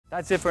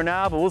That's it for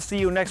now, but we'll see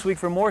you next week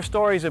for more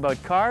stories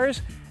about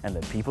cars and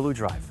the people who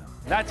drive them.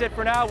 That's it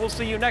for now. We'll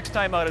see you next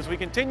time out as we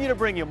continue to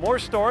bring you more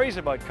stories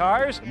about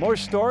cars and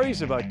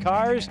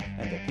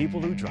the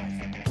people who drive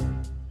them.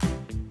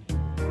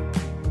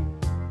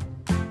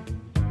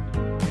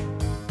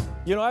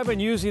 You know, I've been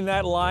using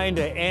that line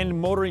to end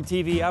Motoring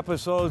TV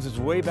episodes as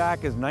way back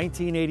as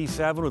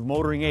 1987 with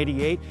Motoring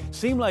 88.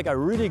 Seemed like a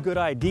really good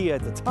idea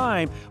at the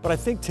time, but I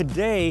think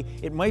today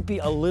it might be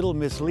a little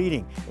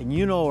misleading. And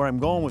you know where I'm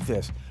going with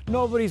this.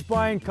 Nobody's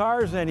buying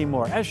cars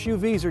anymore.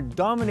 SUVs are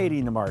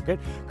dominating the market.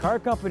 Car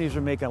companies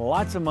are making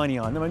lots of money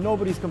on them and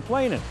nobody's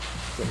complaining.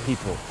 Except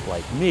people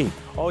like me.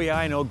 Oh yeah,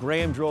 I know,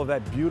 Graham drove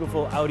that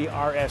beautiful Audi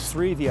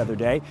RS3 the other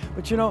day,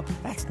 but you know,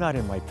 that's not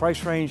in my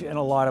price range and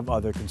a lot of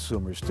other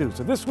consumers too.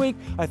 So this week,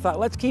 I thought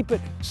let's keep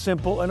it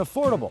simple and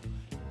affordable.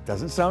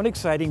 Doesn't sound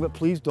exciting, but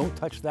please don't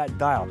touch that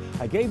dial.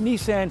 I gave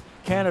Nissan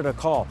Canada a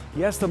call.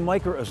 Yes, the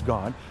Micra is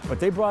gone, but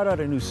they brought out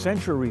a new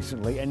Sentra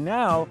recently, and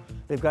now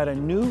they've got a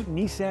new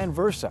Nissan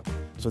Versa.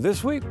 So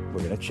this week,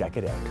 we're gonna check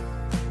it out.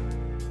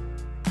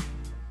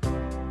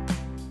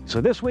 So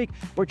this week,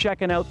 we're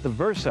checking out the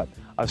Versa,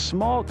 a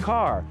small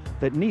car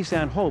that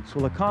Nissan hopes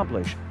will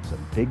accomplish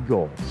some big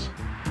goals.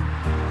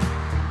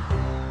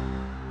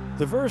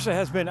 The Versa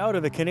has been out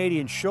of the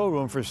Canadian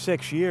showroom for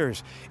 6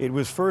 years. It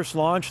was first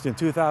launched in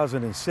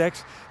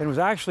 2006 and was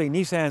actually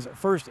Nissan's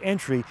first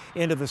entry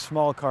into the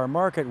small car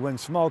market when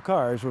small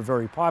cars were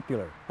very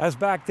popular. As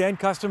back then,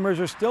 customers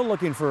are still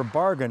looking for a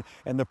bargain,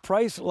 and the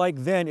price like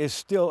then is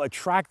still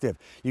attractive.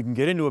 You can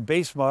get into a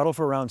base model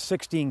for around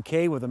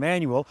 $16K with a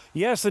manual.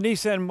 Yes, the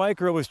Nissan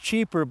Micra was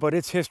cheaper, but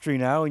it's history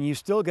now, and you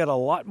still get a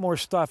lot more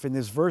stuff in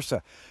this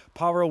Versa.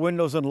 Power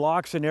windows and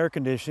locks and air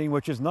conditioning,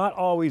 which is not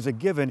always a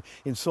given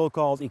in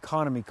so-called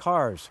economy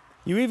cars.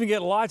 You even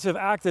get lots of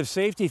active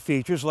safety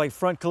features like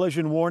front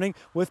collision warning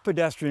with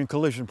pedestrian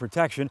collision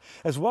protection,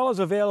 as well as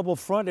available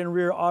front and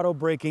rear auto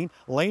braking,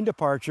 lane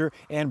departure,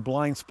 and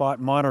blind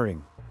spot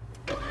monitoring.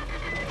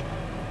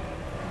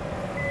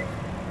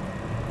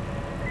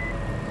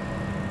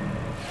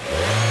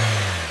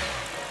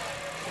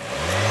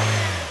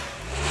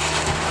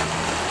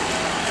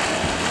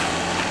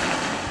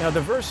 Now the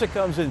Versa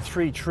comes in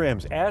 3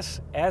 trims,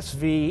 S,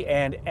 SV,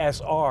 and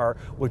SR,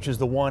 which is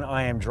the one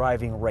I am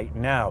driving right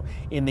now.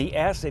 In the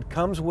S, it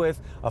comes with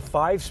a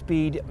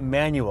 5-speed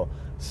manual.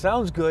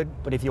 Sounds good,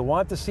 but if you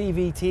want the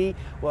CVT,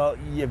 well,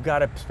 you've got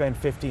to spend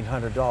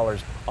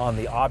 $1,500 on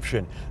the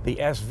option. The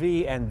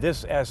SV and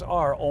this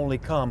SR only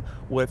come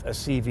with a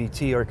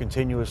CVT or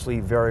continuously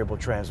variable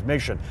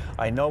transmission.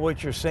 I know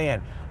what you're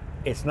saying.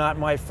 It's not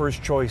my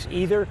first choice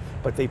either,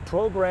 but they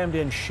programmed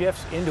in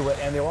shifts into it,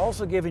 and they're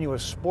also giving you a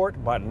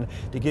sport button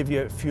to give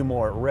you a few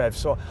more revs,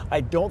 so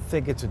I don't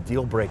think it's a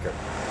deal breaker.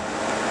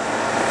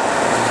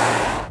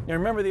 Now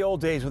remember the old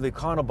days with the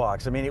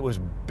Econobox? I mean, it was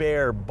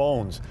bare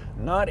bones.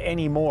 Not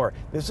anymore.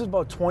 This is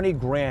about 20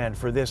 grand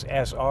for this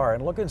SR,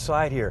 and look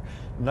inside here.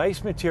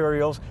 Nice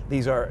materials.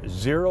 These are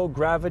zero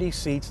gravity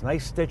seats,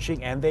 nice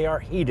stitching, and they are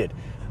heated.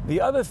 The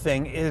other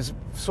thing is,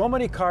 so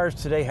many cars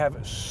today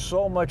have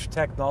so much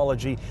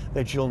technology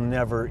that you'll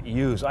never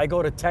use. I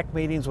go to tech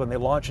meetings when they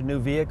launch a new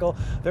vehicle.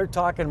 They're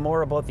talking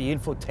more about the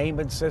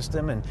infotainment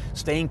system and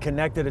staying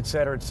connected, et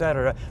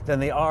cetera, than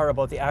they are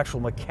about the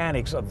actual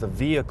mechanics of the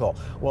vehicle.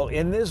 Well,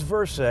 in this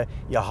Versa,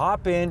 you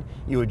hop in,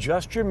 you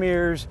adjust your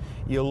mirrors,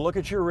 you look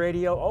at your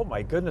radio. Oh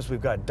my goodness, we've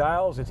got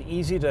dials. It's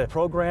easy to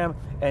program.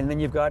 And then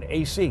you've got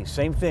AC,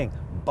 same thing,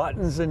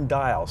 buttons and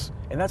dials.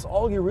 And that's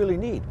all you really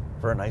need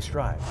for a nice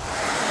drive.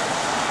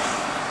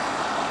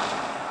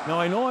 Now,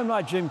 I know I'm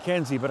not Jim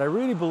Kenzie, but I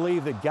really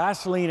believe that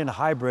gasoline and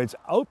hybrids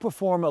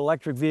outperform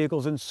electric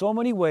vehicles in so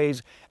many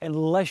ways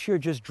unless you're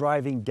just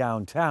driving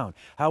downtown.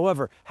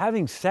 However,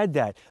 having said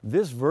that,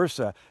 this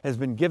Versa has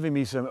been giving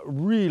me some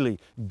really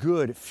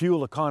good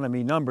fuel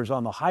economy numbers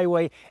on the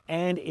highway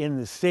and in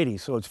the city.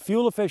 So it's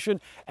fuel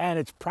efficient and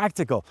it's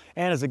practical.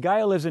 And as a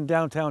guy who lives in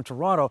downtown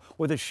Toronto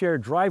with a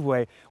shared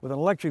driveway with an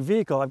electric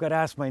vehicle, I've got to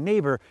ask my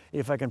neighbor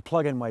if I can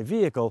plug in my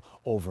vehicle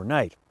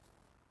overnight.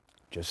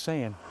 Just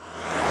saying.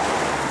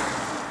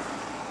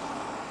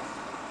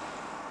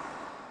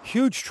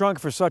 Huge trunk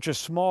for such a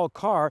small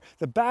car.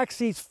 The back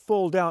seats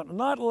fold down,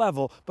 not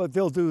level, but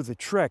they'll do the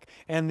trick.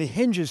 And the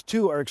hinges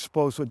too are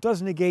exposed, so it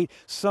does negate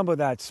some of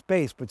that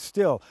space, but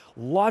still,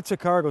 lots of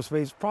cargo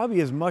space,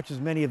 probably as much as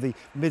many of the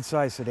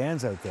mid-size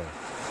sedans out there.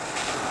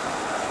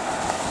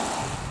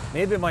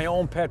 Maybe my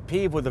own pet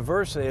peeve with the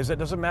Versa is it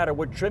doesn't matter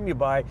what trim you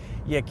buy,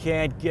 you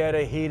can't get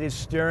a heated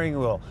steering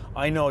wheel.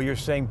 I know you're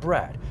saying,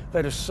 Brad,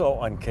 that is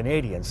so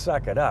un-Canadian,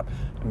 suck it up.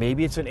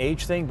 Maybe it's an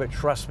age thing, but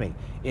trust me,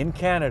 in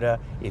Canada,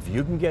 if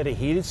you can get a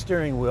heated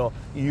steering wheel,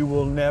 you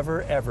will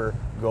never ever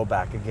go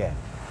back again.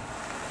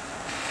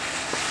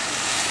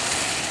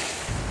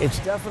 It's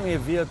definitely a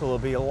vehicle that'll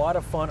be a lot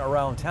of fun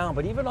around town,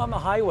 but even on the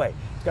highway.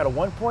 It's got a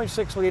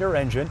 1.6-liter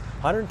engine,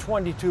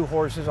 122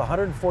 horses,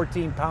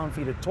 114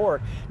 pound-feet of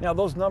torque. Now,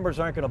 those numbers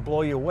aren't going to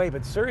blow you away,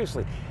 but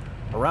seriously,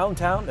 around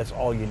town, that's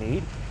all you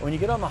need. When you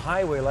get on the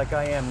highway like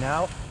I am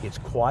now, it's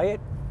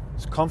quiet,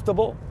 it's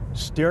comfortable,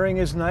 steering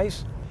is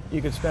nice.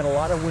 you can spend a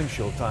lot of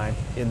windshield time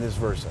in this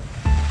Versa.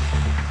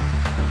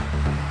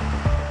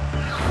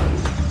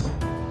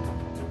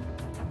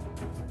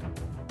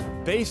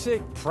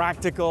 Basic,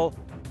 practical,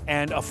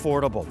 and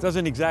affordable.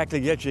 Doesn't exactly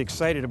get you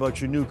excited about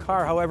your new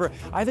car. However,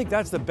 I think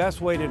that's the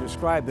best way to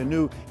describe the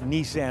new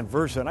Nissan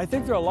Versa. And I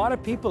think there are a lot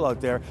of people out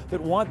there that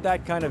want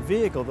that kind of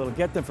vehicle that'll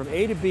get them from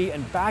A to B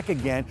and back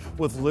again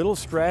with little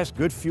stress,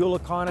 good fuel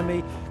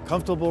economy,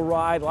 comfortable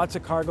ride, lots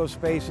of cargo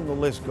space, and the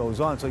list goes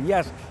on. So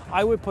yes,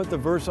 I would put the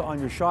Versa on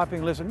your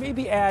shopping list and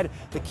maybe add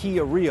the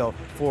Kia Rio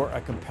for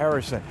a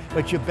comparison.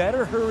 But you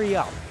better hurry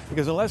up,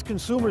 because unless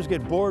consumers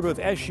get bored with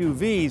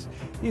SUVs,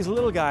 these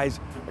little guys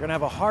are going to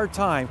have a hard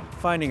time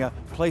finding a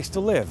place to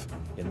live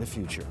in the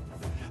future.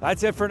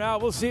 That's it for now.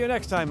 We'll see you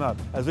next time up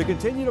as we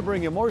continue to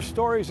bring you more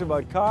stories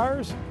about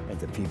cars and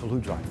the people who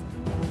drive them.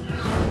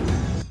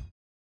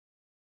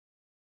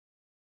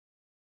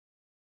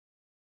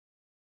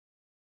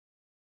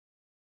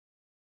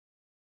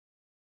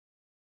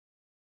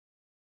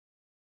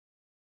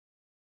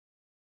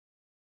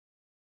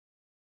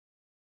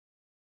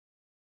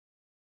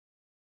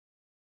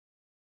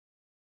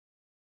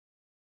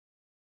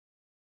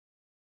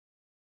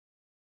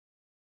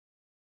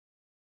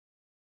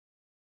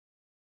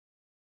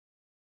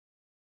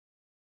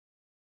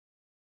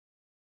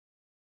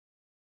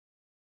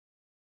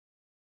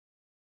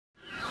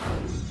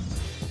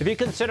 If you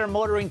consider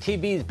Motoring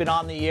TV's been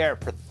on the air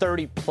for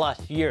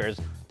 30+ years,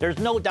 there's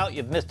no doubt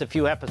you've missed a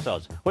few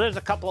episodes. Well, there's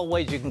a couple of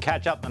ways you can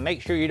catch up and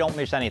make sure you don't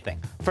miss anything.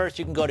 First,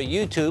 you can go to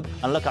YouTube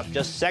and look up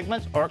just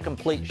segments or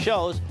complete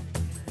shows.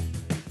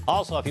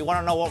 Also, if you want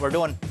to know what we're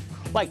doing,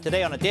 like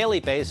today on a daily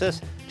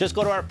basis, just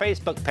go to our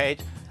Facebook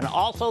page. And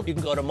also, you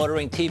can go to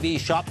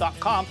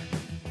motoringtvshop.com,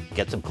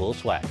 get some cool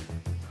swag.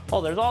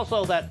 Oh, there's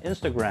also that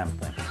Instagram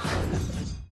thing.